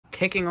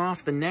kicking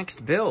off the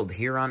next build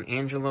here on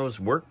Angelo's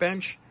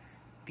workbench,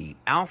 the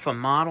Alpha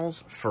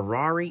Models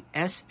Ferrari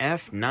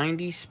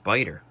SF90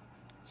 Spider.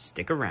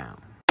 Stick around.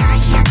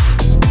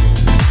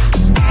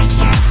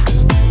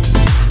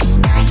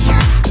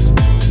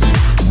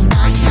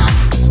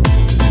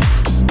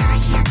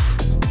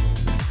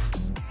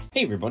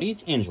 Hey everybody,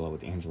 it's Angelo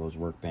with Angelo's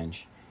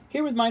Workbench,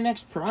 here with my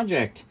next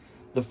project,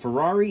 the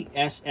Ferrari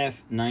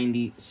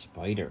SF90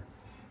 Spider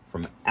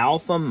from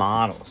Alpha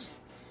Models.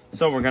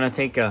 So we're going to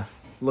take a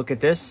look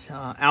at this.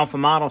 Alpha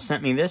Model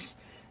sent me this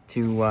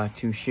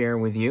to share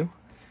with you.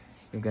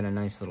 We've got a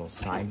nice little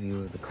side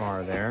view of the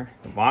car there.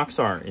 The box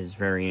art is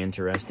very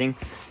interesting.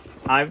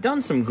 I've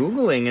done some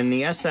Googling, and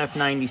the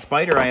SF90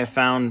 Spider I have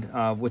found,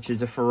 which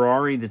is a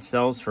Ferrari that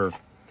sells for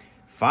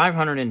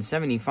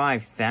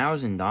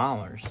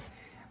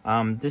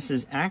 $575,000. This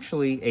is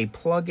actually a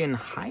plug-in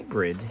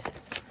hybrid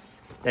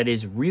that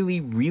is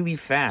really, really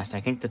fast. I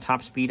think the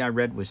top speed I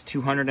read was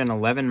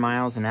 211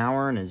 miles an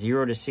hour and a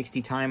 0 to 60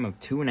 time of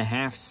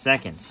 2.5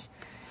 seconds.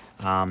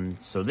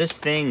 So this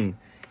thing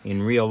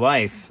in real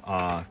life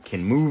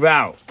can move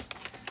out.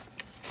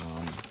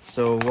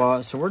 So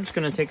we're just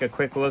going to take a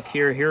quick look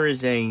here. Here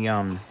is a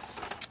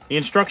the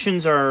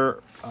instructions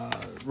are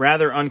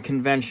rather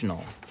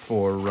unconventional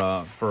for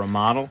a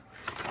model.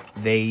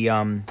 They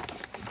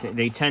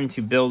tend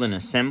to build in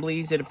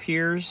assemblies, it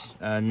appears,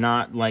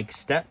 not like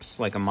steps,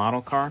 like a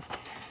model car.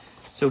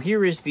 So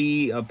here is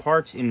the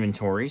parts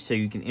inventory, so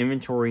you can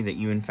inventory that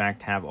you, in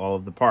fact, have all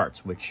of the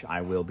parts, which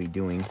I will be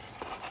doing.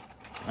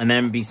 And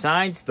then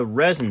besides the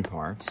resin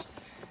parts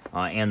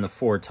and the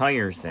 4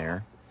 tires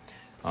there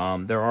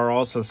are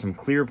also some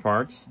clear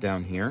parts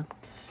down here.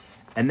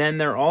 And then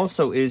there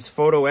also is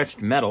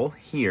photo-etched metal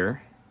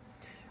here.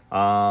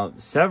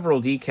 Several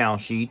decal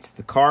sheets,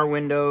 the car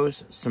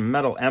windows, some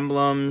metal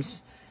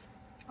emblems.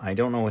 I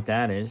don't know what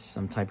that is.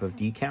 Some type of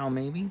decal,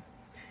 maybe.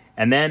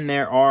 And then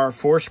there are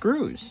 4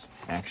 screws,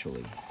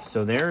 actually.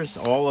 So there's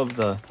all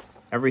of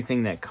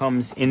everything that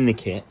comes in the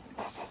kit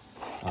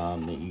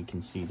that you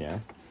can see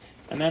there.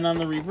 And then on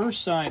the reverse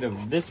side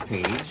of this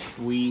page,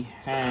 we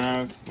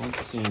have,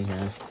 let's see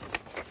here.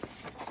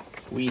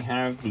 We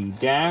have the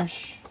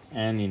dash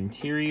and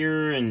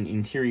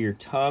interior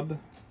tub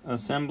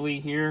assembly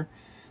here.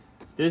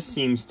 This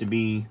seems to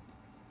be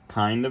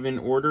kind of in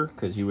order,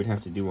 because you would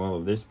have to do all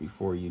of this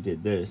before you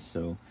did this,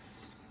 so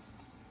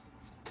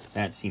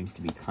that seems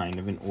to be kind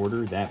of in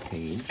order, that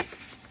page.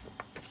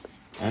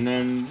 And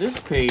then this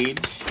page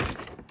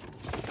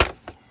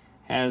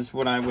has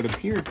what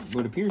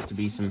appears to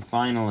be some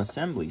final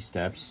assembly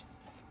steps,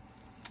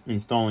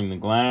 installing the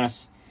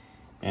glass,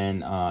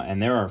 and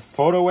there are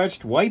photo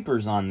etched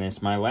wipers on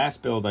this. My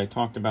last build I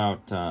talked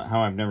about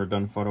how I've never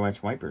done photo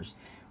etched wipers.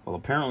 Well,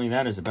 apparently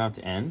that is about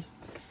to end,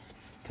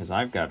 because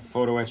I've got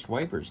photo-etched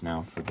wipers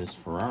now for this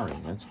Ferrari.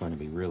 That's going to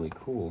be really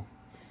cool.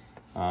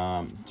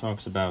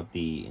 Talks about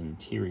the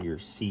interior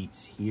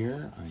seats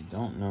here. I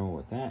don't know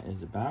what that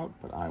is about,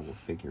 but I will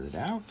figure it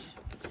out.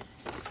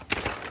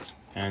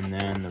 And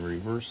then the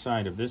reverse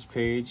side of this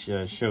page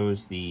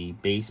shows the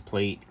base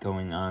plate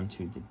going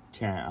onto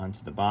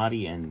the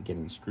body and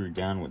getting screwed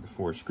down with the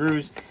 4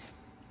 screws.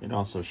 It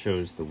also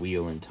shows the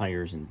wheel and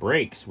tires and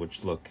brakes,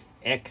 which look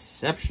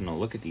exceptional.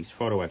 Look at these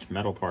photo-etched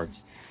metal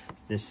parts.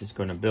 This is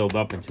going to build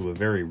up into a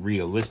very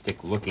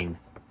realistic looking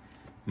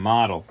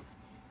model.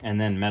 And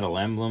then metal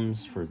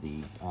emblems for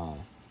the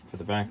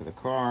back of the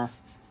car.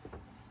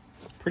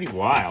 Pretty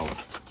wild.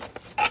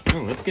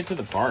 Ooh, let's get to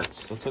the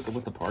parts. Let's look at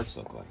what the parts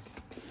look like.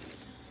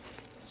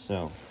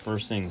 So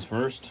first things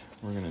first,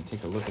 we're going to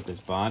take a look at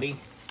this body,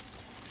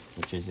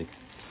 which is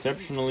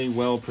exceptionally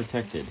well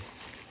protected.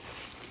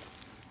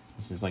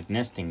 This is like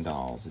nesting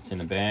dolls. It's in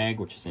a bag,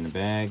 which is in a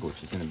bag,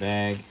 which is in a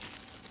bag.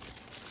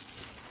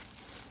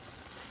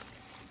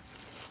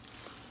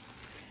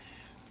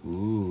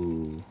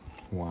 Ooh,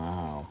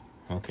 wow.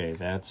 Okay,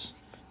 that's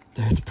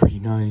pretty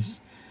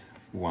nice.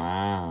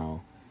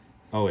 Wow.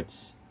 Oh, it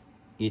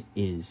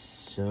is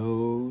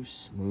so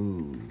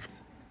smooth.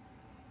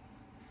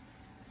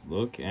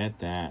 Look at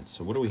that.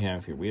 So what do we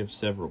have here? We have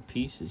several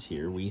pieces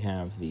here. We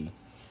have the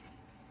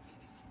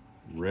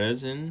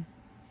resin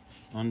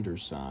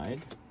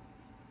underside.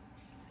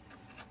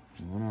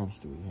 What else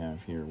do we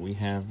have here? We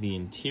have the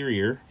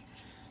interior.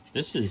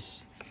 This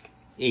is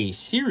a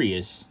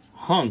serious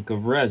hunk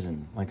of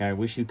resin. Like, I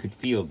wish you could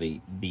feel the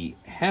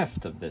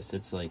heft of this.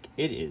 It's like,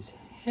 it is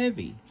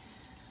heavy.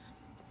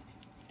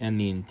 And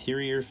the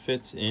interior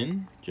fits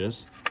in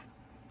just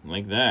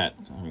like that.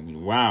 I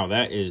mean, wow,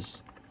 that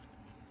is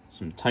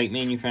some tight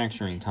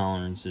manufacturing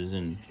tolerances,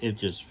 and it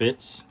just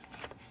fits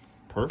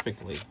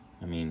perfectly.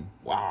 I mean,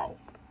 wow.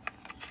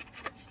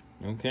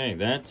 Okay,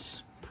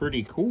 that's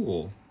pretty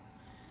cool.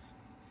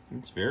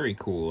 It's very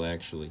cool,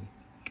 actually.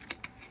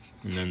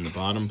 And then the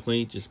bottom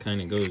plate just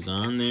kind of goes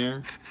on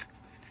there.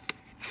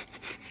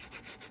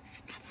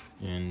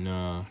 And,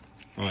 oh,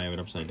 I have it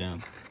upside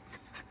down.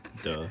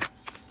 Duh.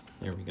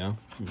 There we go.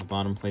 And the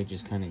bottom plate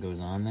just kind of goes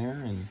on there,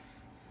 and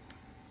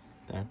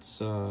that's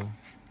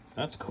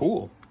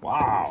cool.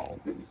 Wow.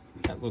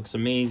 That looks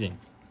amazing.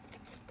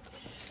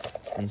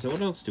 And so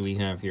what else do we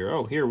have here?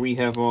 Oh, here we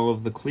have all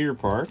of the clear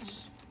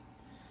parts,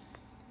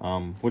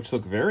 which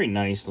look very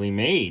nicely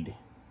made.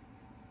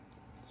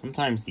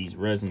 Sometimes these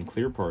resin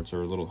clear parts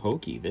are a little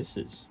hokey.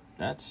 That's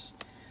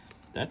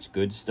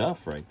good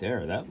stuff right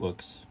there. That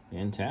looks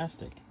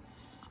fantastic.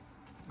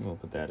 We'll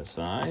put that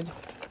aside.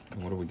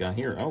 And what do we got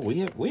here? Oh, we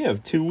have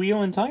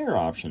 2-wheel and tire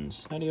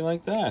options. How do you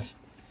like that?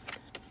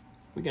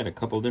 We got a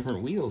couple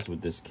different wheels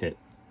with this kit.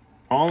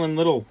 All in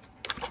little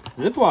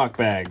Ziploc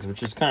bags,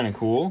 which is kind of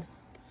cool.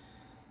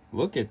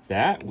 Look at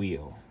that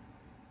wheel.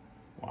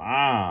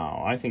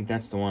 Wow, I think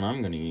that's the one I'm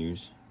going to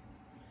use.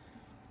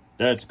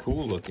 That's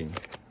cool looking.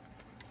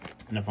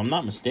 And if I'm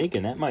not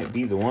mistaken, that might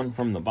be the one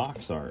from the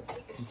box art.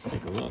 Let's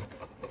take a look.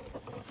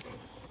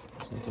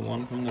 Is that the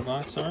one from the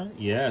box art?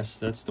 Yes,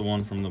 that's the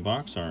one from the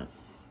box art.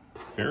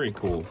 Very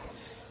cool.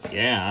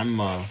 Yeah,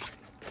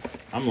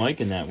 I'm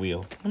liking that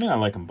wheel. I mean, I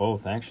like them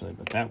both, actually,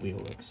 but that wheel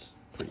looks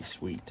pretty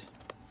sweet.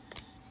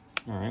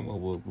 All right, well,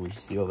 we'll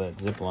reseal that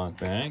Ziploc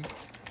bag.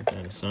 Put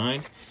that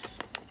aside.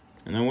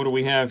 And then what do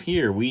we have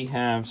here? We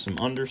have some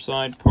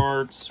underside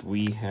parts.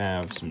 We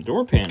have some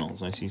door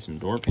panels. I see some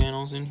door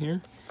panels in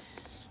here.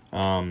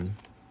 And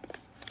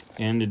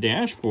the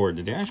dashboard.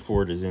 The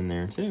dashboard is in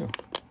there, too.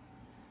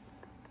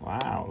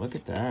 Wow, look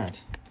at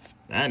that.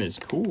 That is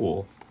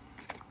cool.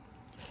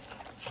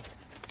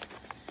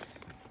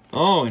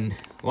 Oh, and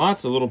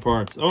lots of little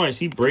parts. Oh, I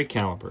see brake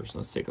calipers.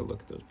 Let's take a look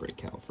at those brake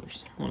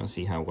calipers. I want to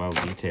see how well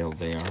detailed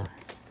they are.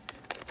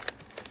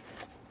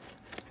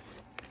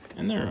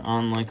 And they're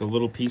on like a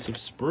little piece of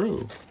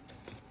sprue.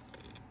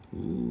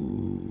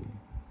 Ooh.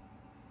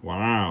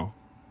 Wow.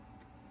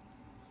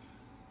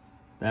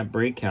 That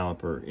brake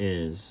caliper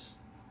is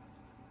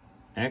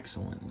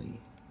excellently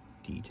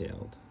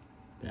detailed.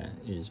 That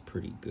is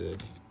pretty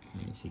good.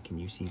 Let me see, can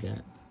you see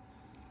that?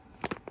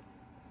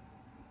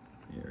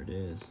 There it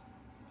is.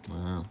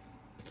 Wow.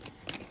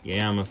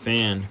 Yeah, I'm a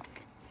fan.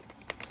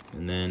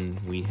 And then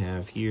we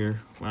have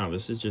here, wow,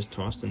 this is just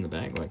tossed in the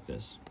bag like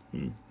this.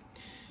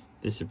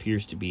 This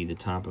appears to be the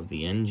top of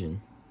the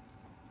engine.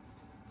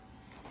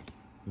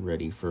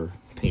 Ready for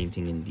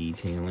painting and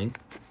detailing.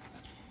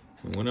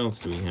 And what else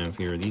do we have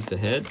here? Are these the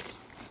heads?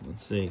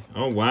 Let's see.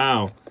 Oh,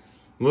 wow.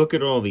 Look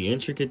at all the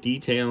intricate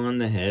detail on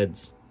the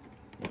heads.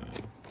 Wow.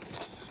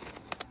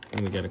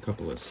 And we got a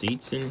couple of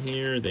seats in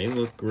here. They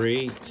look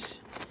great.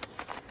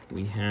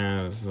 We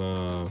have,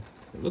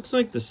 it looks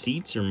like the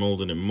seats are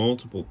molded in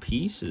multiple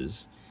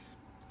pieces,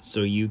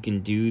 so you can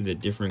do the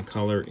different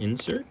color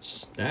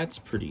inserts. That's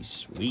pretty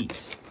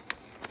sweet.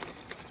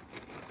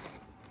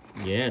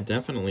 Yeah,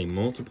 definitely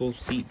multiple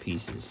seat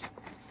pieces.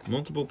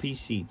 Multiple piece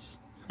seats.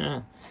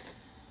 Huh.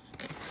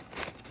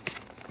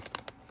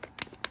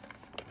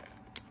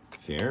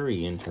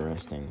 Very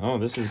interesting. Oh,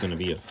 this is going to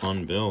be a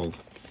fun build.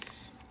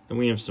 Then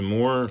we have some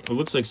more, it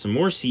looks like some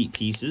more seat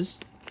pieces.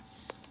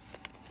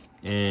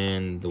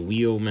 And the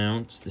wheel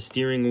mounts, the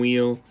steering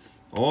wheel,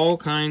 all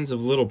kinds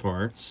of little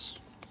parts.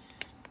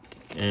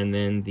 And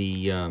then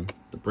the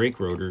brake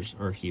rotors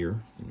are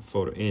here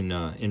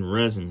in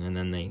resin, and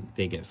then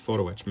they get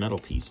photo etched metal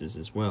pieces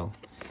as well.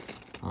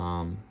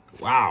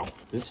 Wow,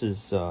 this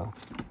is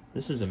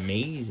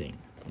amazing,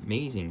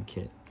 amazing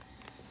kit.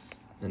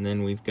 And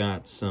then we've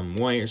got some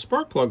wires,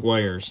 spark plug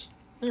wires.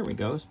 There we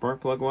go,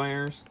 spark plug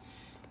wires,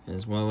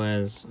 as well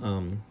as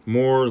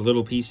more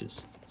little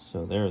pieces.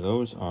 So there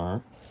those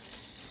are.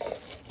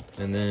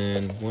 And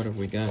then what have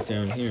we got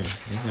down here?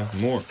 We have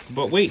more.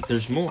 But wait,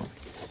 there's more.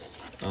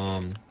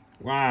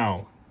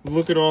 Wow.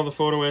 Look at all the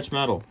photo etched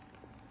metal.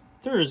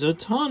 There's a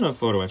ton of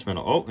photo etched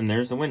metal. Oh, and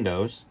there's the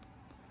windows.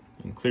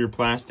 And clear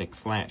plastic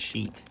flat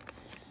sheet.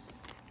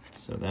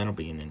 So that'll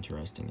be an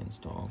interesting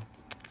install.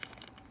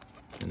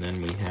 And then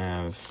we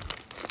have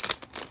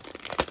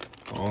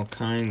all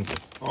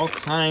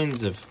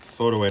kinds of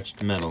photo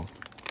etched metal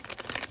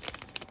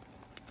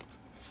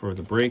for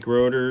the brake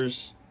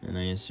rotors. And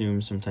I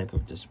assume some type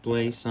of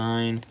display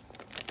sign.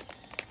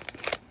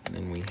 And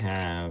then we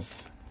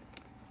have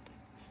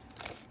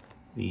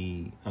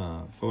the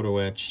photo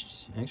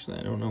etched, actually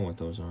I don't know what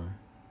those are.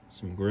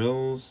 Some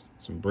grills,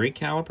 some brake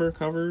caliper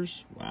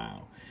covers.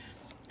 Wow.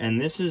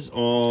 And this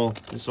all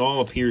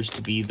appears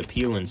to be the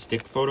peel and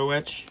stick photo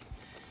etch.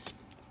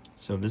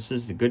 So this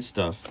is the good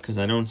stuff, because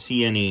I don't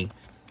see any,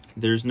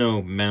 there's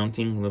no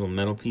mounting little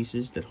metal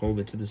pieces that hold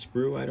it to the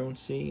sprue, I don't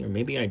see. Or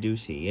maybe I do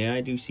see. Yeah,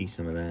 I do see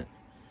some of that.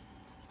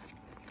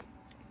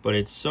 But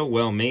it's so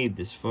well made,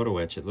 this photo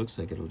etch, it looks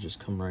like it'll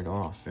just come right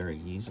off very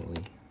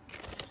easily.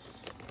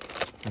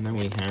 And then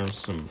we have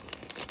some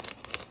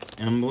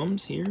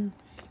emblems here.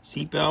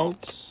 Seat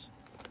belts.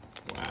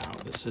 Wow,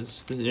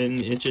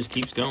 and it just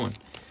keeps going.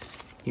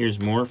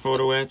 Here's more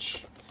photo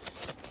etch.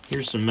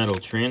 Here's some metal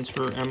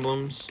transfer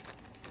emblems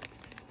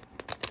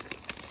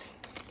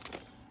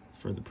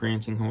for the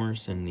prancing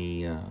horse and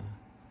the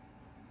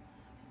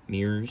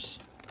mirrors.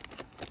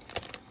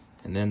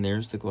 And then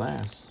there's the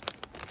glass.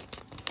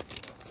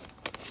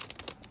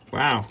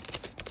 Wow,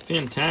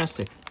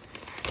 fantastic.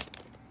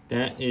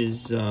 That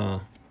is, I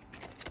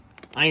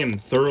am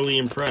thoroughly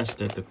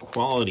impressed at the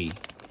quality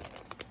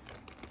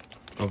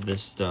of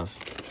this stuff.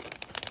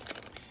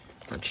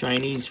 Our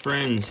Chinese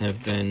friends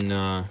have been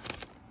are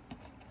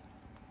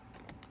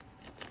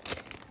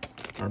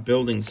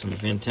building some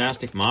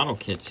fantastic model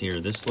kits here.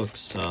 This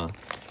looks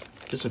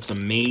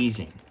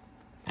amazing,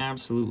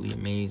 absolutely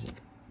amazing.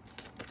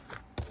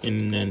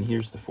 And then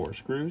here's the 4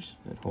 screws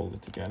that hold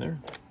it together.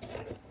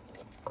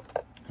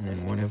 And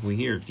then what have we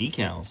here?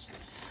 Decals.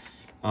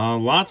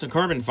 Lots of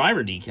carbon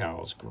fiber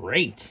decals.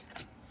 Great.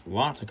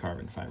 Lots of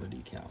carbon fiber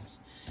decals.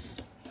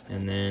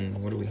 And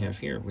then what do we have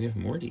here? We have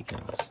more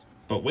decals.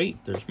 But wait,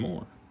 there's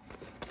more.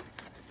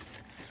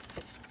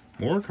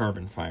 More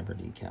carbon fiber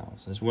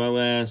decals, as well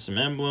as some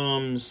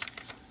emblems,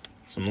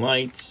 some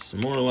lights, some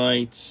more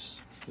lights,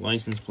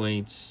 license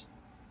plates.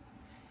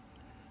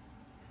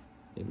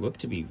 They look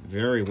to be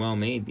very well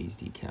made, these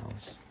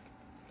decals.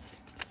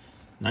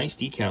 Nice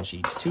decal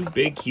sheets. 2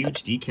 big,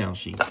 huge decal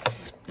sheets.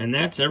 And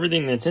that's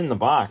everything that's in the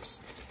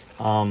box.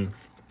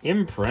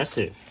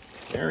 Impressive.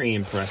 Very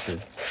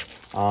impressive.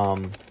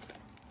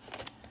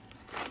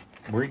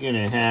 We're going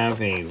to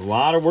have a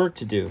lot of work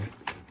to do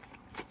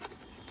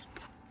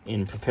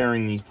in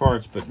preparing these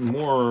parts, but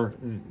more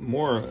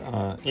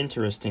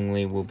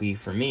interestingly will be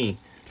for me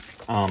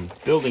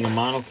building a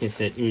model kit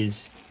that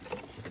is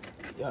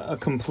a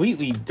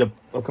completely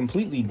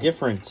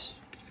different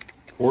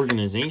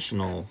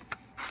organizational,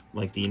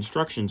 like the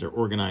instructions are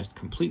organized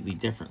completely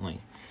differently.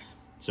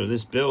 So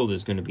this build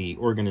is going to be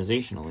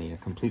organizationally a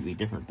completely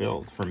different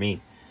build for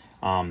me.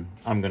 I'm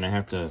going to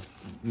have to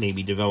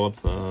maybe develop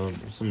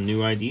some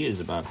new ideas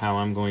about how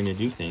I'm going to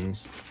do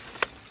things.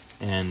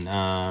 And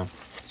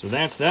so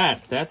that's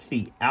that. That's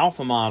the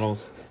Alpha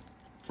Models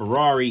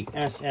Ferrari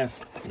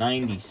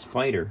SF90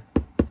 Spider.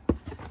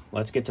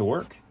 Let's get to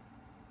work.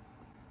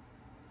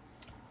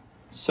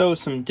 So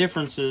some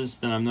differences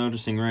that I'm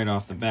noticing right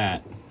off the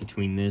bat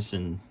between this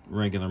and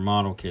regular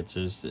model kits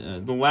is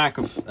the lack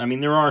of, I mean,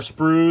 there are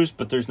sprues,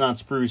 but there's not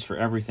sprues for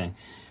everything.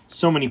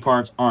 So many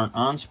parts aren't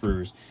on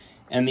sprues.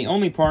 And the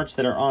only parts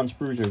that are on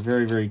sprues are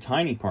very, very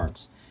tiny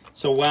parts.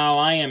 So while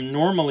I am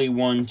normally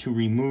one to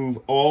remove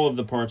all of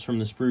the parts from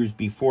the sprues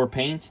before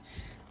paint,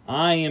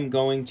 I am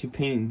going to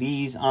paint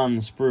these on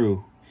the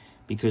sprue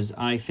because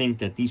I think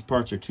that these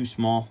parts are too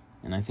small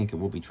and I think it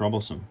will be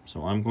troublesome.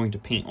 So I'm going to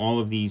paint all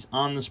of these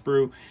on the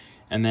sprue,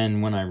 and then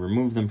when I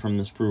remove them from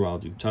the sprue, I'll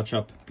do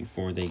touch-up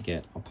before they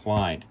get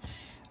applied.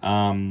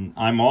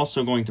 I'm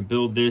also going to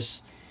build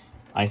this,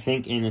 I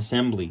think, in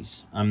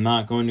assemblies. I'm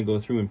not going to go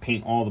through and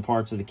paint all the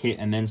parts of the kit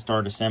and then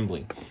start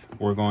assembly.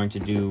 We're going to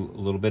do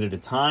a little bit at a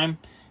time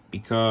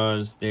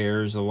because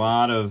there's a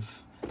lot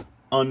of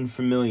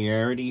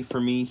unfamiliarity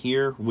for me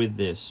here with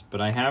this. But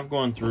I have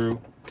gone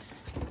through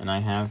and I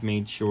have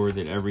made sure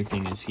that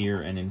everything is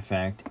here, and in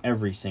fact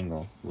every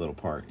single little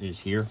part is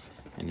here,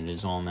 and it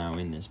is all now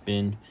in this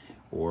bin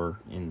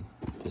or in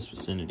this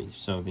vicinity.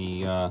 So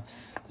the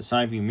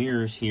side view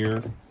mirrors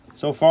here,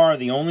 so far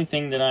the only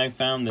thing that I've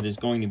found that is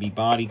going to be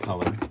body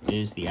color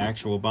is the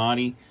actual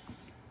body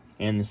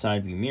and the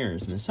side view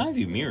mirrors. And the side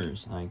view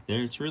mirrors, like,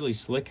 it's really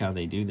slick how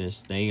they do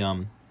this. They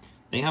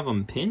have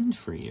them pinned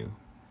for you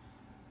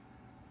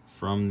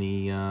from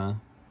the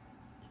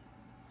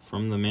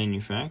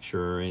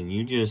manufacturer, and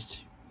you just,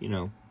 you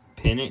know,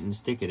 pin it and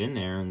stick it in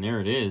there, and there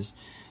it is.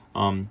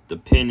 The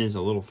pin is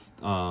a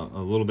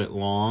little bit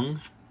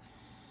long,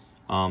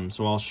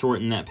 so I'll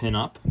shorten that pin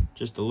up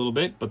just a little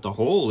bit, but the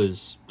hole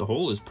is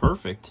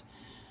perfect,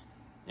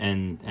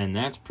 and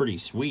that's pretty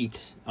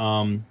sweet.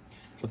 The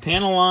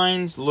panel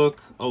lines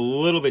look a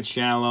little bit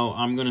shallow.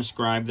 I'm going to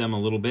scribe them a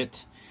little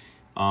bit.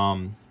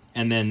 And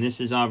then this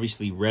is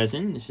obviously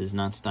resin. This is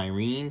not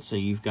styrene, so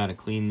you've got to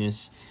clean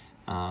this.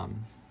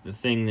 The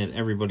thing that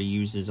everybody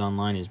uses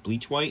online is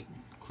bleach white.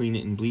 Clean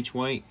it in bleach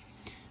white.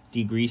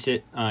 Degrease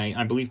it.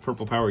 I believe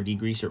Purple Power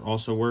degreaser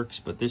also works,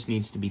 but this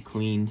needs to be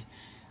cleaned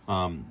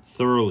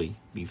thoroughly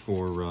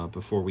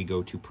before we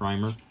go to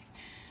primer,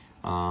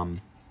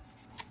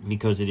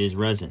 because it is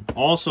resin.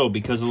 Also,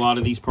 because a lot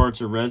of these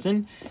parts are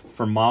resin,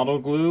 for model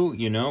glue,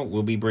 you know,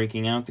 we'll be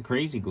breaking out the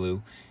crazy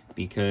glue,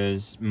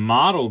 because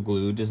model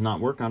glue does not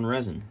work on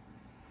resin,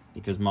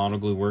 because model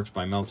glue works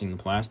by melting the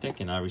plastic,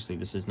 and obviously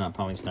this is not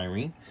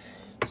polystyrene.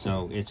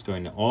 So it's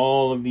going to,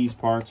 all of these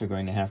parts are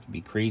going to have to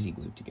be crazy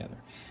glued together.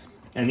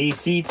 And these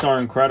seats are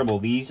incredible.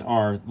 These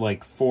are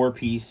like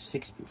 4-piece,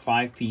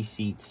 5-piece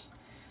seats.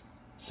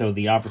 So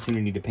the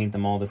opportunity to paint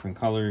them all different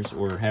colors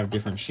or have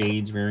different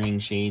shades, varying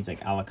shades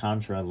like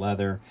Alcantara,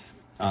 leather,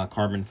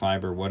 carbon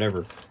fiber,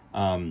 whatever,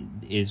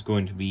 is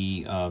going to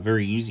be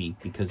very easy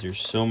because there's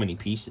so many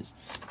pieces.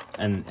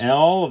 And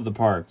all of the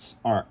parts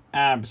are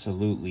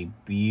absolutely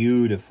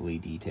beautifully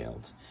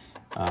detailed.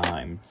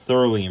 I'm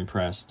thoroughly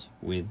impressed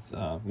with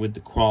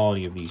the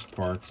quality of these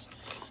parts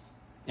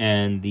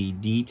and the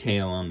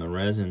detail on the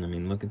resin. I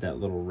mean, look at that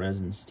little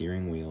resin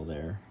steering wheel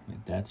there.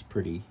 Like, that's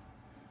pretty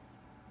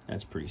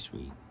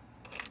sweet.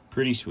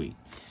 Pretty sweet.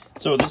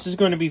 So this is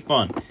going to be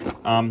fun,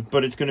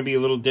 but it's going to be a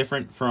little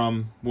different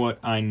from what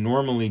I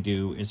normally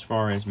do as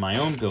far as my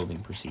own building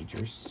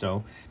procedures.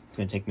 So it's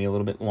going to take me a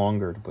little bit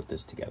longer to put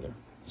this together.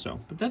 So,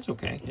 but that's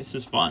okay. This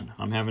is fun.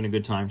 I'm having a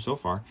good time so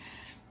far.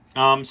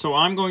 So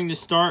I'm going to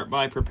start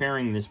by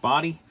preparing this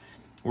body.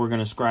 We're going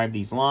to scribe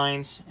these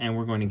lines, and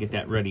we're going to get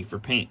that ready for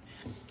paint.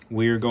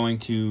 We're going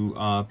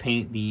to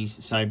paint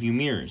these side view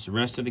mirrors. The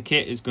rest of the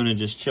kit is going to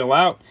just chill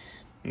out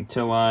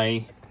until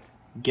I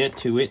get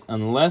to it,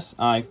 unless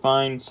I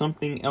find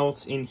something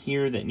else in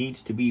here that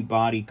needs to be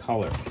body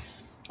color.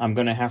 I'm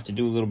going to have to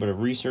do a little bit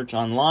of research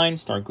online,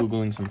 start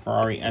Googling some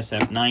Ferrari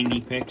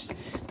SF90 pics.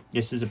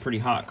 This is a pretty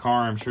hot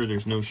car. I'm sure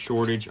there's no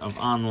shortage of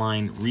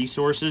online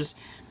resources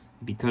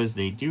because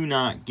they do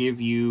not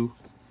give you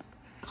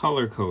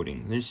color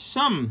coding. There's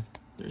some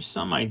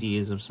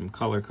ideas of some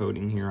color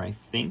coding here, I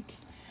think.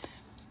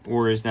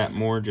 Or is that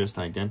more just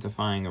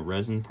identifying a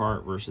resin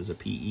part versus a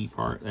PE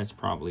part? That's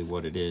probably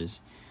what it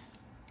is.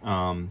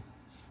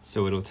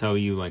 So it'll tell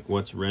you like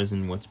what's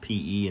resin, what's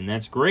PE, and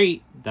that's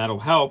great.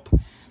 That'll help.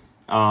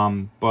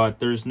 But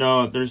there's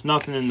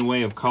nothing in the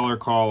way of color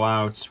call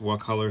outs, what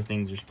color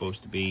things are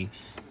supposed to be.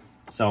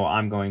 So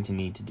I'm going to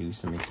need to do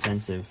some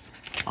extensive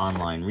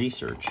online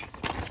research.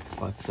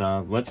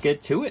 But let's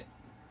get to it.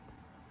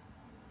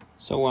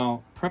 So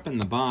while prepping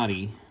the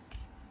body,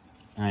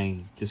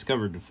 I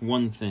discovered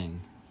one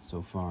thing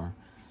so far.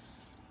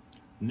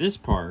 This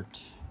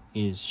part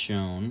is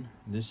shown.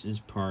 This is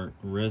part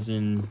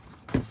resin.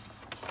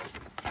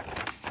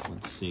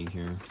 Let's see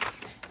here.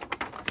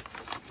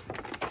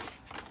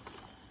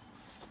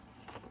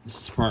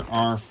 This is part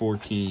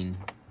R14,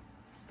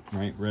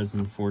 right?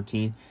 Resin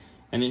 14.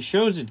 And it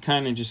shows it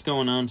kind of just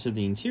going on to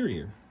the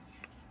interior,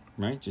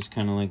 right? Just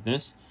kind of like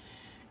this.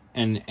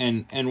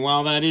 And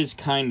while that is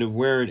kind of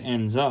where it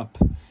ends up,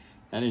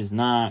 that is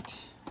not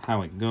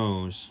how it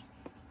goes.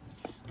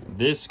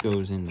 This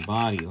goes in the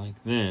body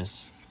like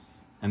this.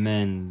 And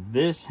then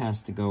this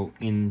has to go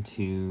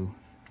into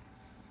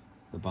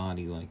the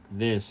body like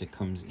this. It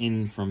comes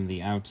in from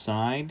the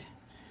outside.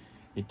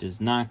 It does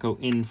not go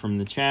in from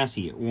the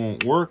chassis. It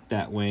won't work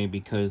that way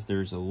because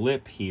there's a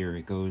lip here.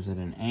 It goes at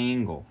an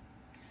angle.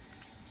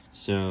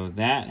 So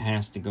that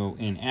has to go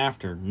in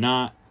after,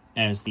 not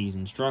as these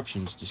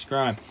instructions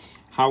describe.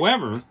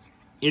 However,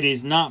 it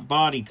is not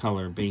body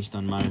color based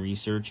on my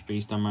research.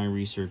 Based on my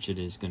research, it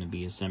is going to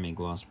be a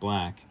semi-gloss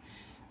black.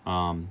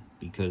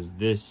 Because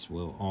this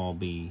will all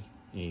be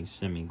a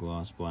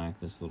semi-gloss black,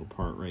 this little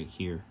part right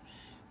here,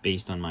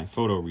 based on my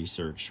photo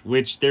research,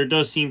 which there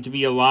does seem to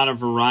be a lot of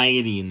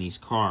variety in these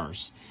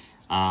cars.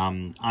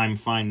 I'm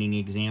finding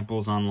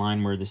examples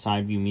online where the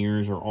side view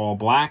mirrors are all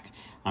black.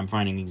 I'm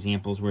finding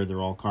examples where they're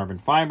all carbon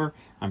fiber.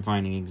 I'm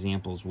finding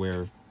examples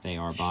where they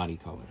are body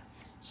color.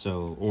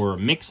 So, or a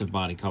mix of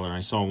body color. I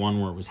saw one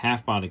where it was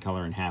half body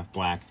color and half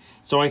black.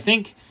 So I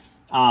think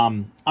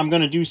I'm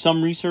going to do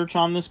some research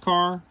on this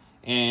car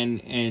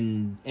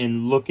and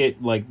look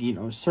at, like, you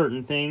know,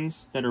 certain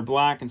things that are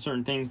black and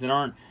certain things that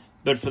aren't.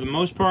 But for the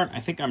most part, I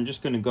think I'm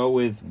just going to go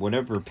with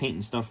whatever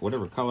painting stuff,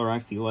 whatever color I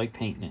feel like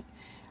painting it.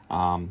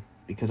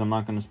 Because I'm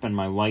not going to spend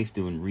my life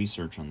doing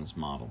research on this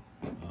model.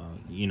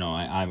 You know,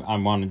 I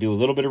want to do a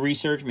little bit of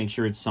research, make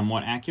sure it's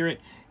somewhat accurate,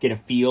 get a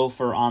feel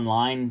for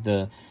online,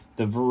 the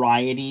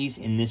varieties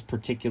in this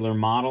particular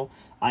model.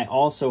 I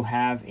also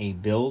have a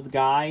build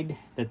guide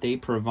that they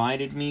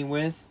provided me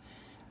with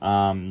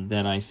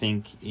that I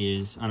think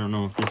is, I don't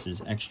know if this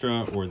is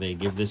extra or they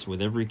give this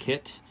with every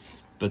kit,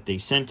 but they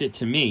sent it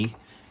to me.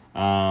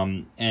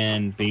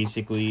 And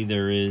basically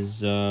there is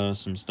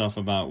some stuff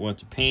about what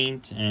to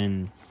paint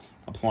and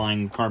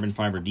applying carbon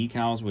fiber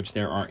decals, which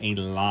there are a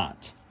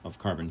lot of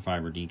carbon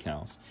fiber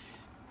decals.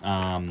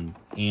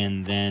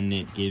 And then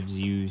it gives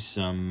you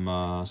some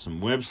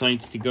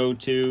websites to go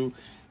to,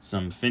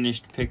 some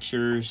finished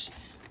pictures.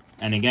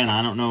 And again,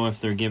 I don't know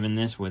if they're giving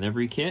this with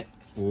every kit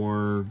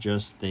or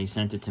just they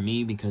sent it to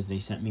me because they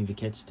sent me the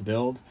kits to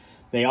build.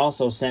 They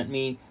also sent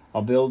me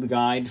a build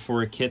guide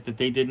for a kit that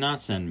they did not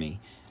send me.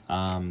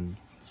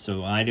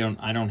 So I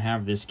don't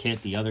have this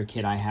kit. The other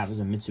kit I have is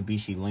a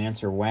Mitsubishi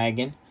Lancer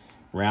wagon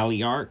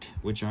rally art,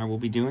 which I will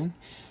be doing.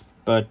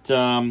 But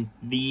so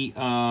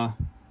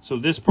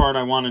this part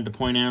I wanted to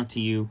point out to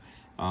you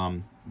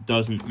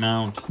doesn't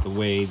mount the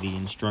way the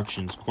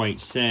instructions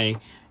quite say,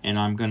 and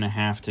I'm going to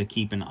have to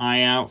keep an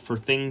eye out for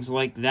things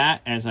like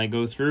that as I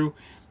go through,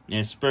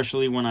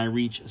 especially when I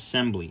reach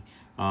assembly.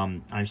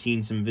 I've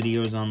seen some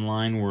videos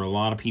online where a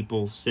lot of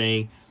people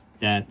say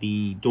that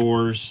the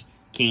doors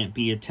can't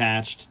be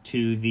attached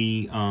to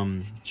the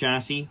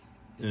chassis,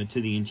 to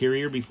the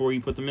interior before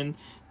you put them in.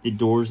 The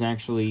door's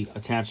actually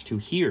attached to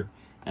here.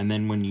 And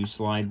then when you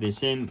slide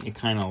this in, it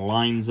kind of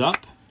lines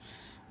up,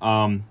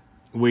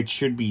 which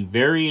should be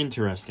very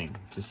interesting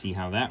to see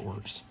how that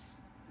works.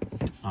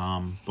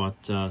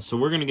 So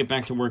we're going to get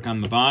back to work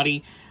on the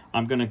body.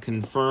 I'm going to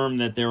confirm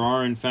that there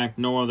are, in fact,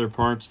 no other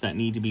parts that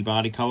need to be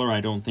body color.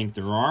 I don't think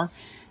there are.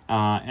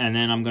 And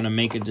then I'm going to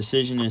make a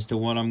decision as to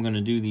what I'm going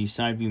to do these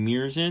side view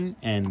mirrors in,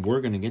 and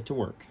we're going to get to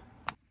work.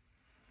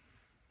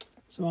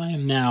 So I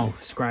am now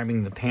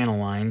scribing the panel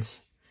lines.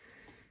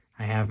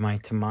 I have my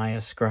Tamiya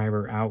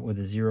scriber out with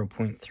a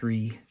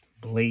 0.3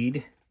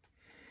 blade.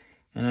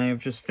 And I have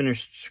just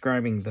finished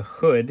scribing the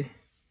hood.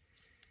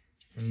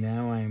 And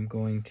now I am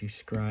going to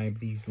scribe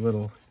these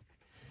little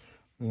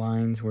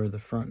lines where the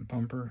front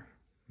bumper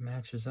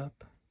matches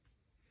up.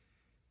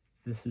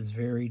 This is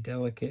very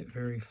delicate,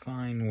 very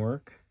fine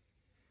work.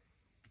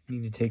 You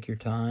need to take your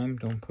time,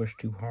 don't push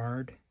too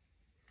hard,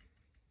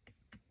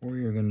 or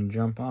you're going to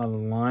jump out of the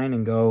line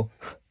and go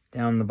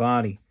down the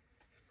body.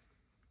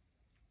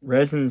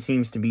 Resin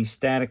seems to be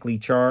statically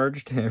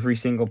charged. Every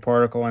single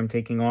particle I'm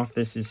taking off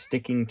this is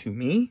sticking to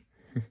me.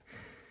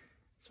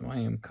 So I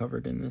am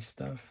covered in this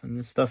stuff, and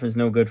this stuff is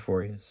no good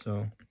for you.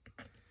 So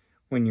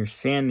when you're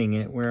sanding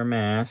it, wear a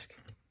mask.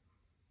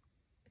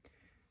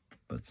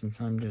 But since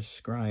I'm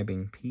just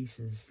scribing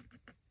pieces,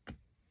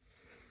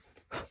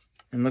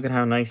 and look at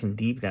how nice and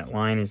deep that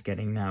line is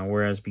getting now,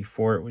 whereas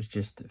before it was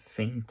just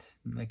faint,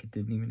 like it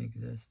didn't even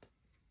exist.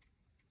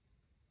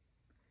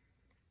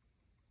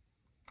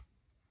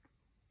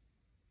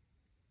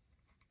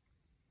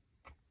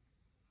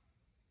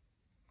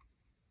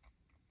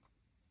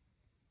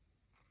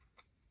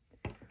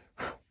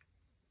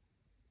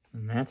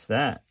 And that's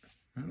that.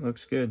 That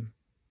looks good.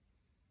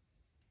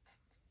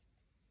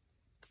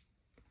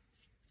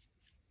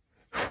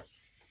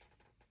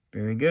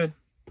 Very good.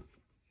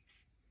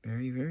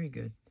 Very, very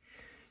good.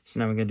 So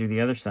now we're going to do the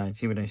other side.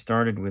 See, what I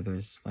started with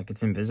was like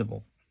it's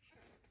invisible.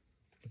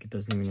 Like it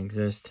doesn't even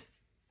exist.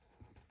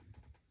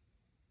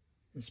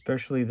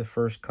 Especially the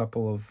first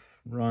couple of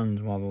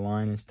runs while the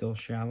line is still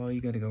shallow.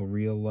 You got to go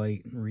real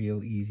light and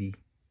real easy.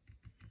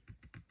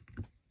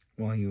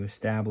 While you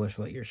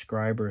let your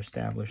scriber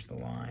establish the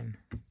line.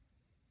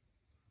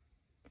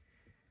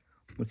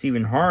 What's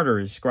even harder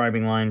is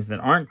scribing lines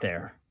that aren't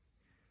there.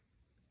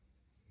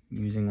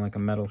 Using like a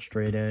metal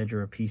straight edge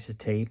or a piece of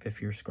tape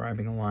if you're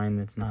scribing a line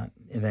that's not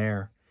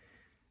there.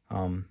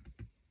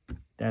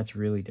 That's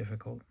really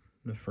difficult.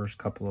 The first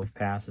couple of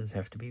passes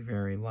have to be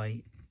very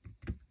light.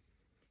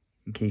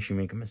 In case you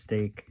make a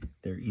mistake,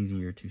 they're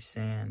easier to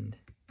sand.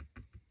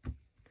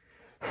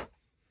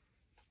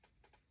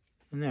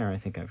 And there, I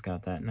think I've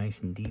got that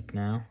nice and deep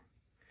now.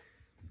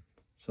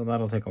 So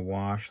that'll take a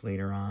wash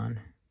later on.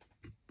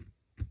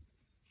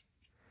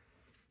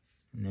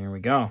 And there we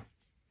go.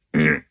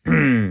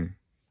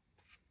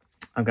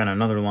 I've got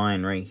another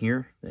line right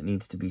here that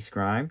needs to be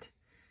scribed.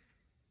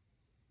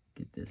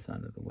 Get this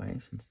out of the way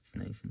since it's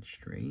nice and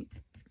straight.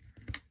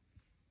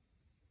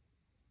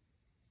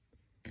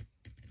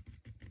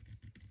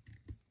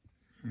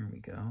 There we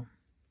go.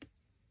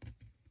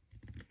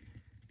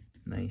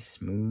 Nice,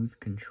 smooth,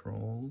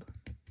 controlled.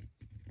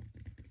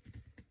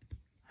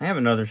 I have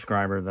another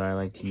scriber that I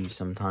like to use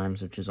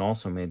sometimes, which is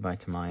also made by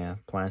Tamiya,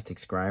 plastic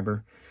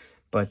scriber.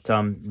 But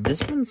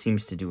this one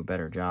seems to do a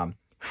better job,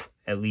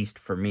 at least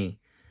for me,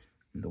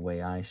 the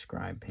way I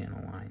scribe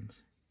panel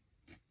lines.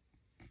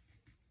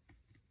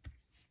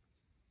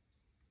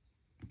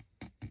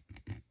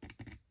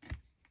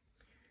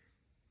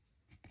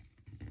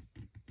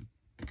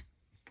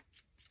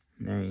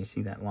 And there you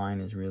see that line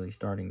is really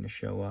starting to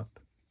show up.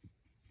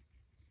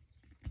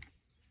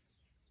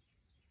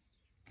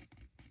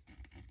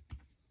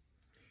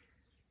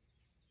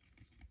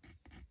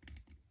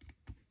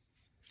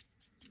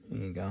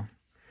 There you go.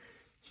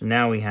 So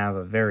now we have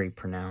a very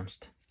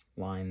pronounced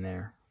line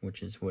there,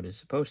 which is what is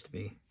supposed to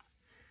be,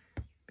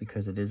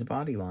 because it is a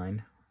body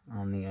line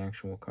on the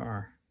actual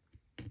car.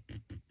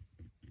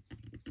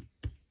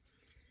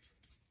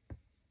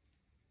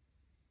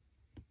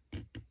 The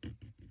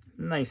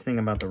nice thing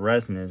about the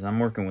resin is I'm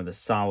working with a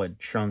solid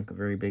chunk, a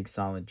very big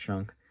solid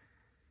chunk,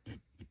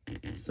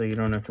 so you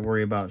don't have to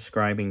worry about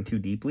scribing too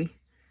deeply,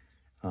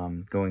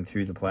 going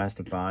through the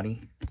plastic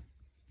body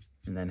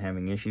and then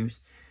having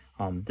issues.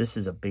 This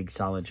is a big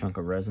solid chunk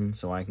of resin,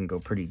 so I can go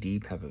pretty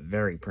deep, have a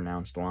very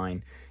pronounced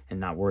line, and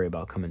not worry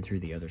about coming through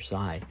the other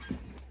side.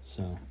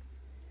 So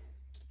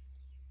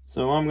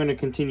I'm going to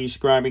continue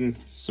scribing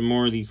some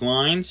more of these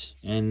lines,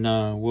 and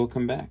we'll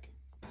come back.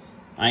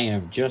 I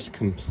have just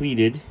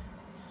completed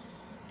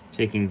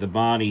taking the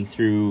body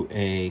through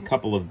a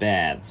couple of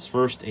baths.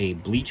 First, a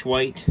bleach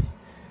white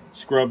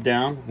scrub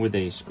down with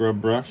a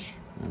scrub brush.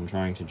 I'm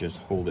trying to just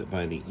hold it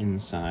by the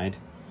inside.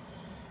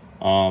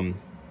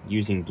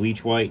 Using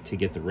bleach white to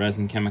get the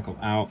resin chemical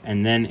out,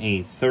 and then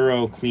a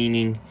thorough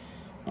cleaning.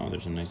 Oh,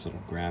 there's a nice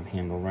little grab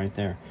handle right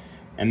there.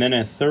 And then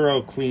a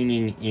thorough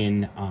cleaning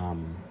in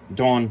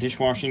Dawn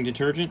dishwashing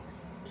detergent.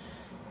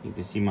 You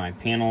can see my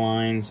panel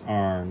lines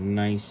are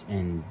nice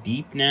and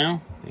deep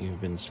now. They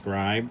have been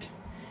scribed.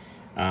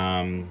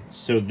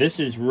 So this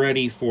is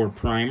ready for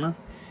primer.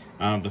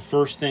 The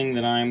first thing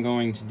that I'm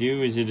going to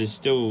do is, it is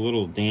still a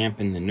little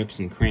damp in the nooks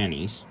and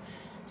crannies.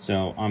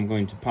 So I'm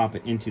going to pop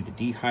it into the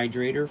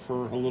dehydrator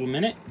for a little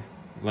minute,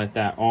 let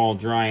that all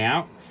dry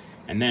out,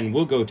 and then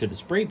we'll go to the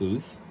spray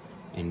booth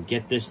and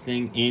get this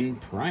thing in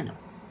primer.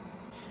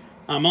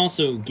 I'm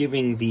also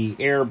giving the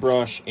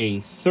airbrush a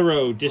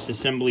thorough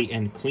disassembly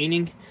and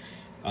cleaning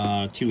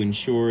to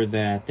ensure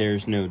that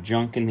there's no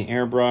junk in the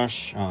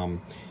airbrush.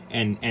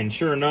 And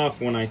sure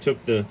enough, when I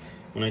took the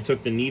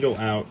needle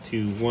out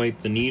to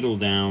wipe the needle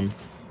down,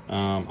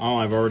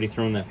 I've already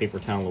thrown that paper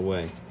towel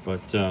away.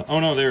 But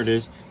oh no, there it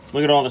is.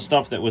 Look at all the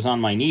stuff that was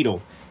on my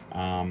needle.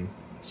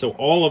 So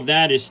all of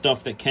that is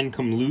stuff that can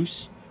come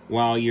loose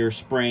while you're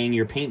spraying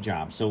your paint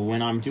job. So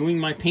when I'm doing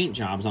my paint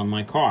jobs on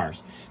my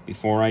cars,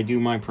 before I do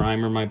my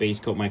primer, my base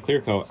coat, my clear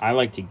coat, I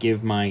like to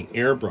give my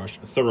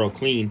airbrush a thorough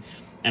clean.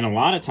 And a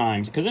lot of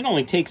times, because it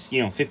only takes,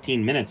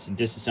 15 minutes to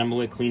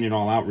disassemble it, clean it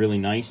all out really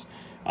nice,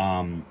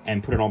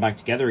 and put it all back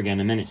together again,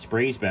 and then it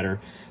sprays better.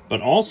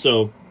 But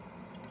also,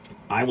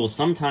 I will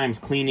sometimes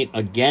clean it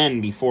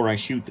again before I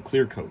shoot the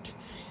clear coat,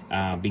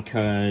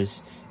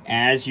 because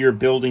as you're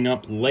building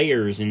up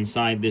layers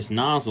inside this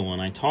nozzle,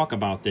 and I talk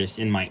about this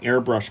in my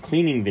airbrush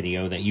cleaning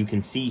video that you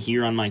can see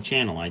here on my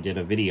channel. I did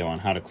a video on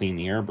how to clean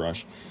the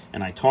airbrush,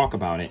 and I talk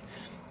about it.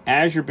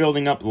 As you're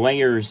building up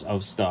layers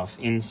of stuff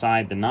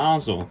inside the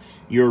nozzle,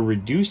 you're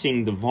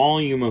reducing the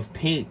volume of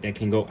paint that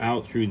can go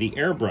out through the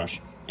airbrush.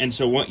 And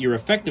so what you're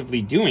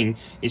effectively doing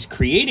is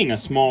creating a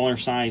smaller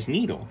size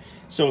needle.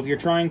 So if you're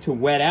trying to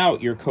wet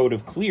out your coat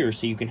of clear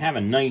so you can have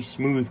a nice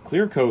smooth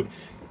clear coat,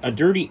 a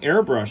dirty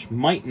airbrush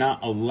might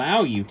not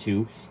allow you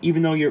to,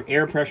 even though your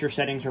air pressure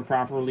settings are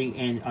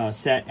properly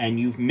set and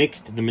you've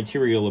mixed the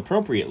material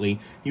appropriately.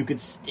 You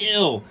could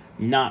still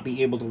not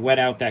be able to wet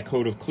out that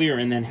coat of clear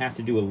and then have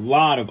to do a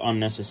lot of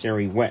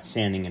unnecessary wet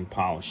sanding and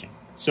polishing.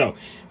 So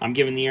I'm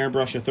giving the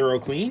airbrush a thorough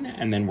clean,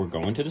 and then we're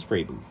going to the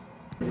spray booth.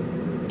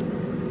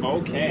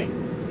 Okay,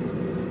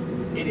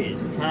 it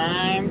is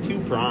time to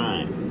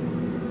prime.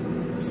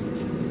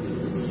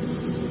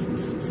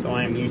 So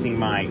I am using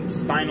my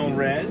Stynel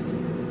Res,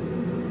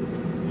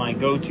 my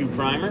go-to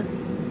primer,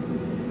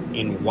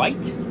 in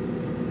white,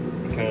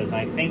 because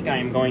I think I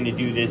am going to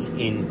do this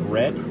in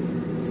red.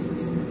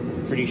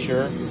 I'm pretty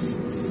sure.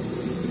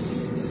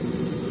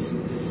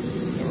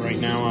 So right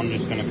now I'm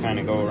just going to kind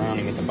of go around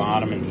and get the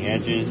bottom and the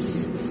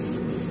edges.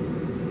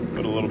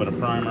 Put a little bit of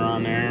primer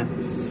on there.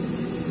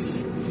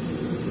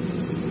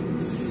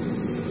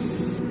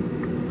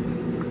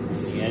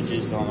 The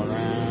edges all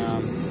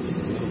around, just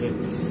a little bit.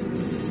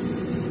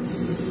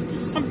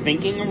 I'm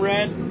thinking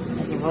red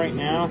as of right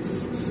now.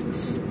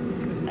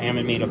 I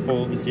haven't made a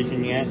full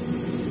decision yet,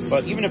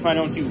 but even if I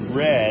don't do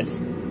red,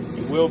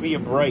 it will be a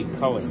bright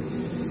color.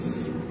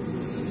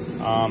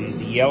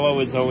 The yellow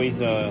is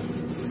always a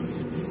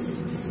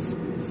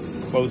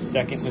close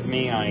second with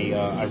me.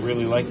 I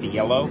really like the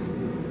yellow.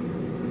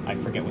 I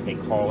forget what they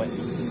call it.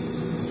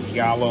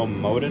 Giallo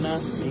Modena,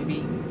 maybe?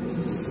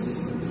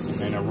 And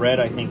then a red,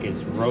 I think,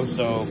 is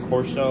Rosso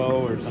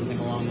Corso or something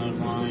along those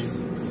lines.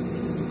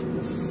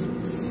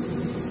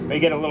 They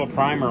get a little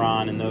primer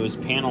on, and those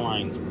panel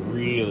lines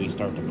really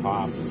start to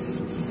pop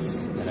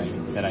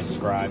that I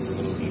scribed a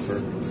little deeper.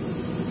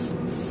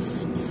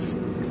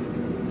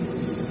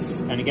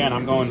 And again,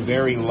 I'm going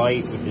very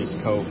light with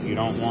this coat. You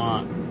don't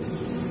want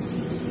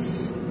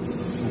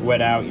to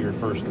wet out your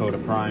first coat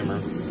of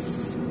primer.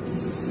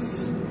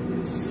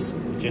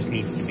 It just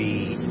needs to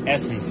be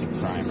essence of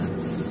primer.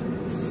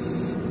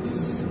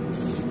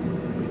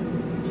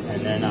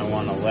 And then I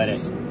want to let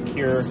it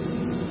cure.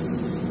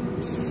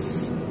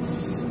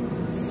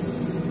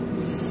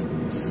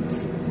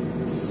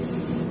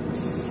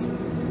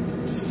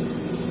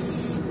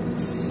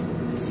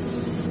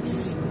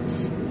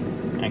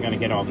 I gotta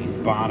get all these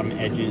bottom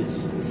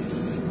edges.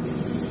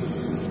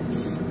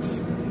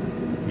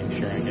 Make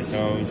sure I get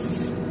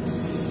those.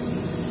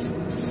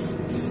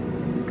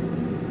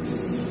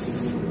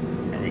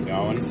 There we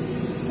go. And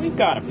we've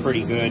got a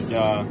pretty good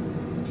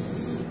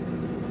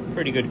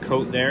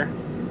coat there.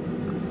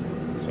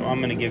 So I'm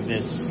gonna give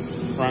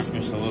this front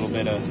just a little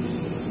bit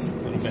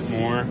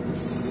more.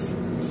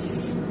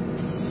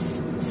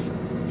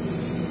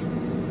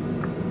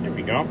 There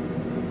we go.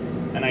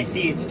 And I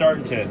see it's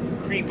starting to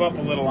creep up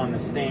a little on the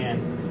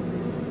stand.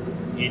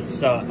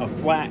 It's a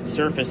flat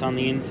surface on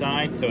the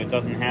inside, so it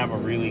doesn't have a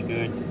really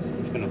good... I'm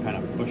just going to kind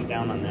of push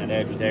down on that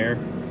edge there.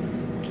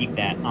 Keep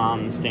that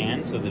on the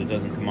stand so that it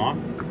doesn't come off.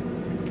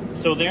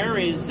 So there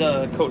is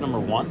coat number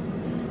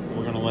 1.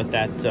 We're going to let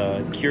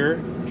that cure,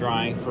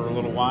 dry for a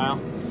little while.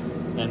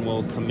 Then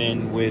we'll come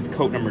in with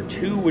coat number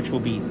 2, which will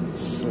be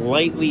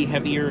slightly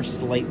heavier,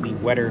 slightly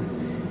wetter.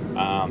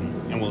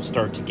 And we'll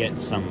start to get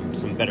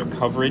some better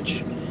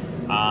coverage.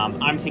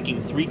 I'm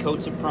thinking 3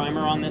 coats of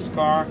primer on this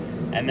car,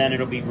 and then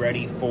it'll be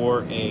ready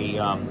for a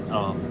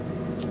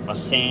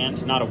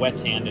sand, not a wet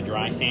sand, a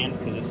dry sand,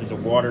 because this is a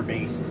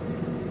water-based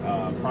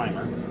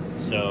primer.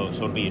 So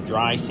it'll be a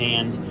dry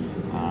sand,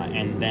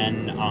 and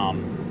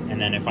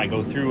then if I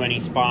go through any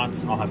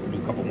spots, I'll have to do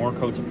a couple more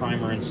coats of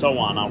primer, and so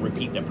on. I'll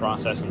repeat the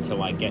process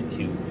until I get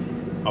to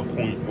a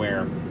point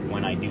where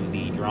when I do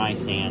the dry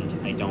sand,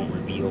 I don't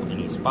reveal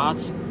any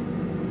spots.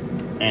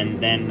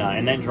 And then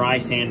dry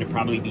sand to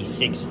probably be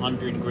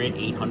 600 grit,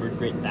 800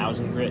 grit,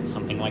 1,000 grit,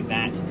 something like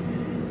that.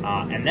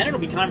 And then it'll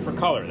be time for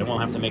color. Then we'll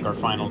have to make our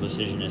final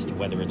decision as to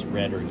whether it's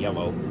red or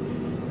yellow,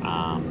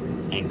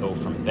 and go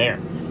from there.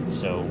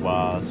 So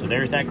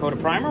there's that coat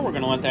of primer. We're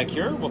going to let that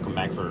cure. We'll come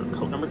back for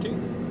coat number 2.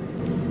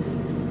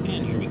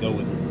 And here we go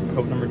with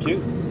coat number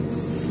 2.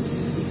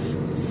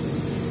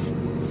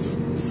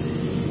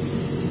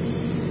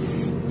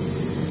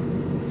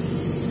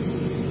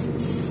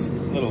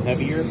 A little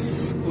heavier.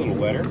 A little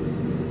wetter than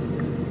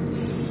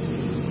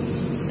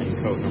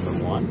coat number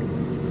 1.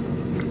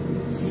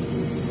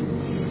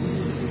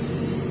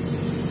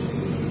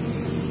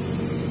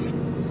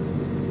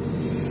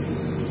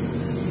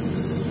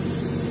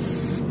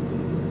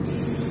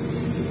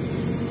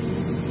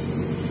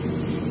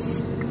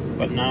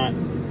 but not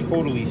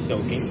totally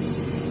soaking.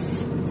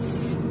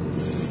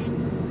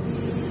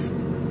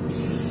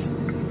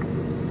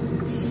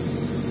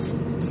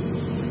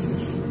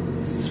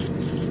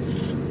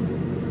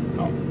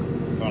 Oh,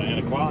 thought I had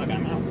a clog.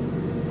 I'm out.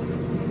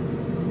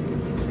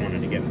 Just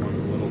wanted to get one a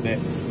little bit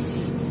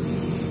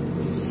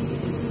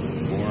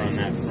more on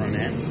that front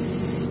end.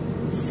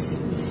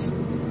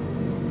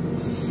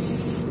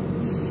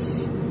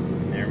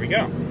 And there we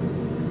go.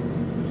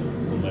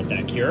 We'll let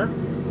that cure.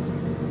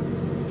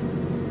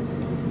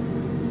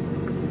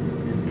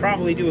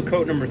 Probably do a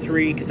coat number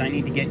 3 because I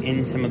need to get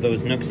in some of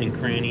those nooks and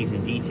crannies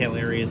and detail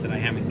areas that I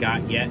haven't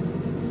got yet.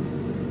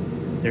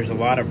 There's a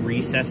lot of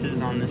recesses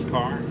on this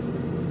car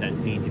that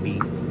need to be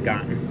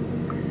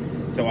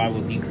gotten. So I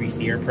will decrease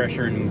the air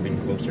pressure and move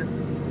in closer.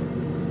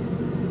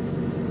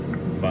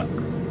 But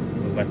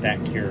we'll let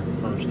that cure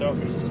first. Oh,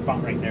 there's a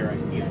spot right there I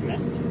see I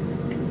missed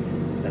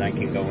that I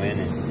can go in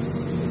and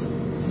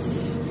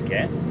just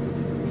get.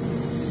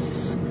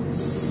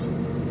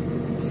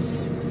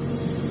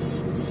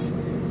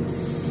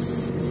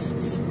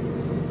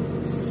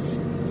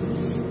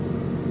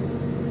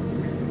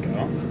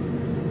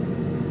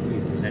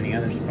 Any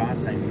other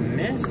spots I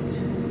missed? I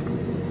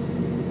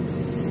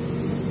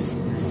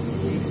don't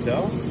believe so.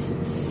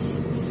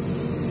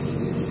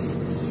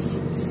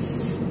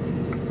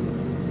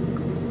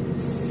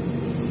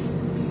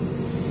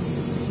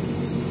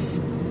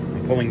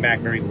 I'm pulling back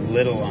very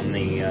little on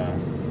the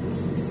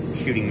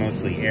shooting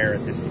mostly air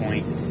at this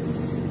point.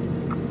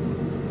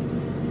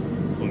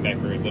 Pulling back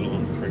very little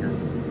on the trigger.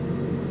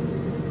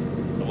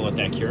 So we'll let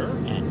that cure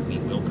and we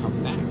will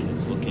come back.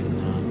 It's looking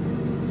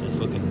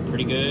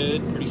pretty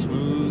good, pretty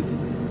smooth,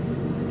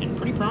 and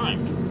pretty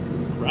primed.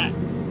 All right.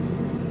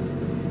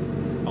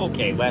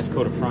 Okay, last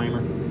coat of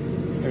primer.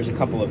 There's a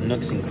couple of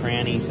nooks and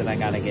crannies that I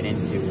gotta get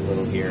into a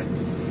little here.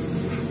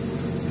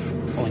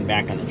 Pulling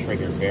back on the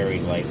trigger very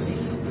lightly.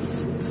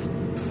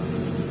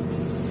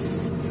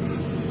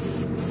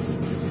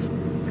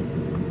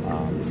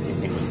 Same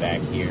thing with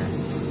back here.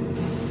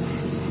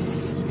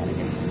 Just gotta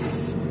get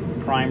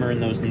some primer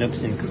in those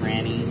nooks and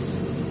crannies.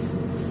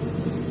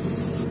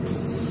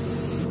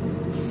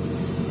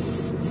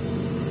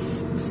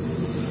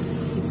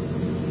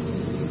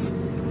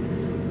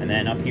 And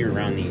then up here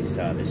around these,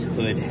 this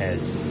hood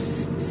has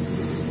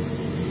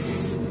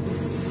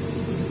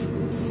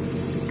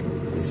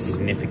some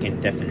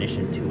significant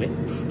definition to it.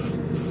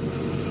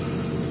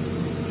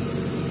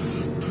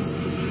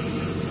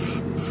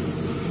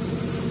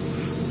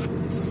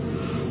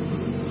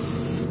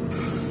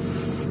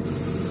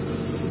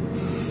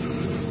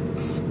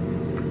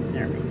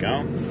 There we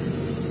go.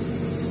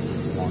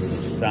 Along the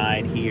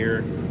side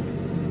here.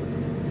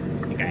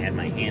 I think I had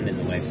my hand in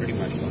the way pretty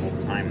much the whole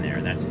time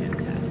there. That's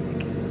fantastic.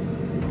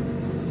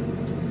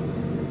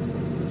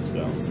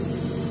 So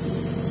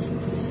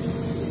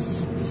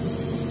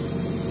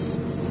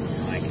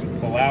now I can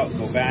pull out,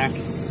 go back,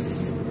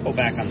 pull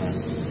back on the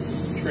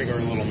trigger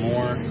a little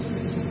more,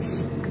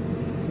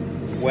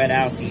 wet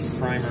out these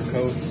primer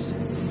coats,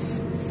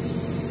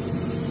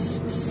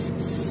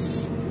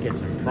 get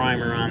some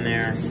primer on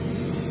there.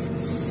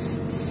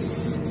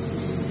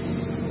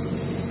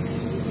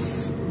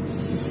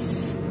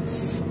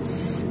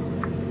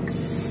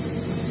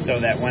 So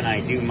that when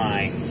I do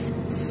my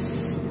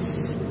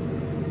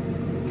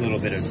little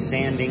bit of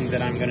sanding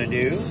that I'm going to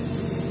do,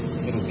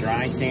 a little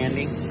dry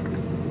sanding,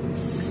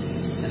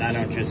 and I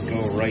don't just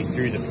go right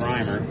through the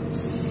primer.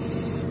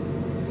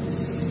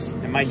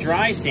 And my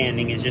dry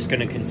sanding is just going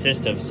to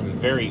consist of some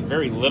very,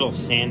 very little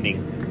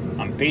sanding.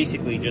 I'm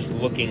basically just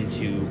looking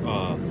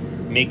to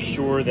make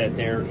sure that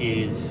there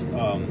is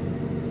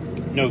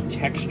no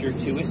texture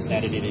to it,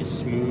 that it is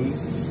smooth.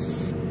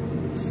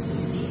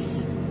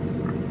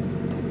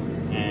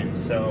 And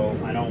so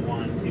I don't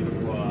want to,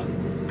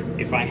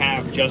 if I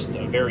have just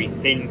a very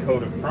thin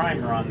coat of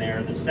primer on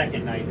there, the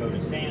second I go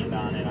to sand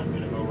on it, I'm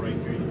going to go right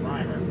through the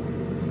primer,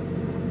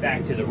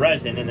 back to the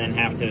resin, and then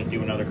have to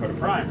do another coat of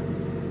primer.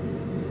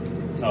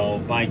 So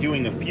by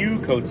doing a few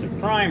coats of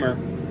primer,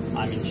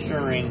 I'm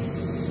ensuring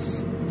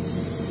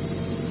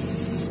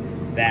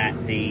that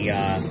the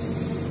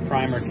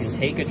primer can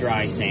take a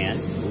dry sand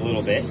a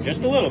little bit,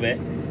 just a little bit,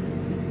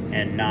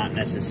 and not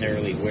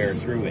necessarily wear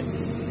through it.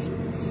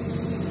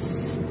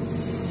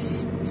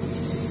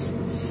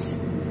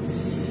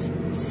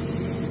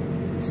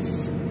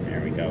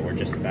 We're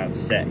just about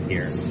set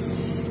here.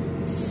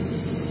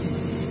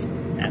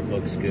 That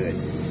looks good.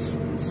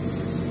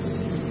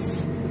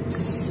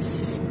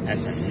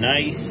 That's a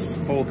nice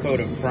full coat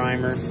of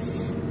primer.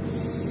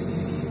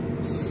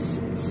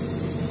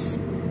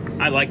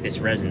 I like this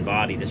resin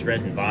body. This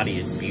resin body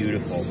is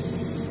beautiful.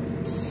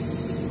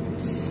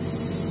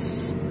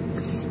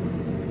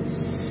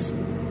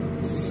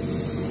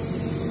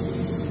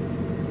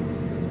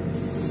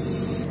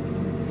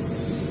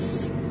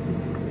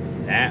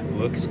 That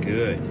looks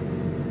good.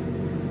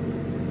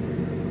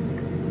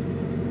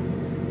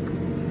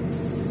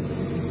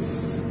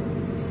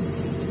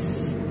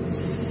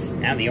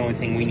 Now the only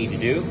thing we need to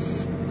do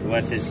is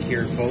let this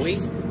cure fully.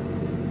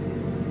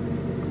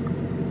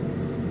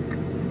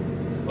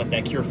 let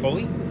that cure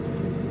fully.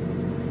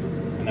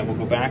 And then we'll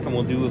go back and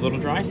we'll do a little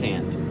dry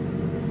sand.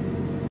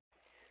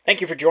 Thank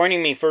you for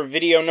joining me for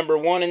video number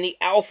 1 in the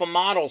Alpha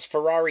Models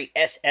Ferrari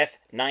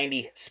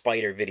SF90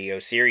 Spider video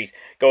series.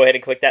 Go ahead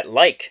and click that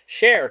like,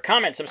 share,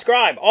 comment,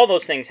 subscribe. All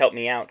those things help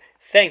me out.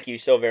 Thank you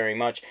so very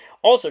much.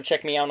 Also,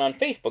 check me out on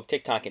Facebook,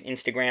 TikTok, and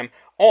Instagram.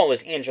 All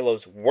is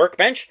Angelo's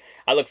Workbench.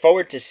 I look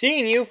forward to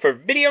seeing you for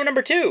video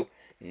number 2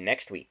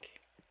 next week.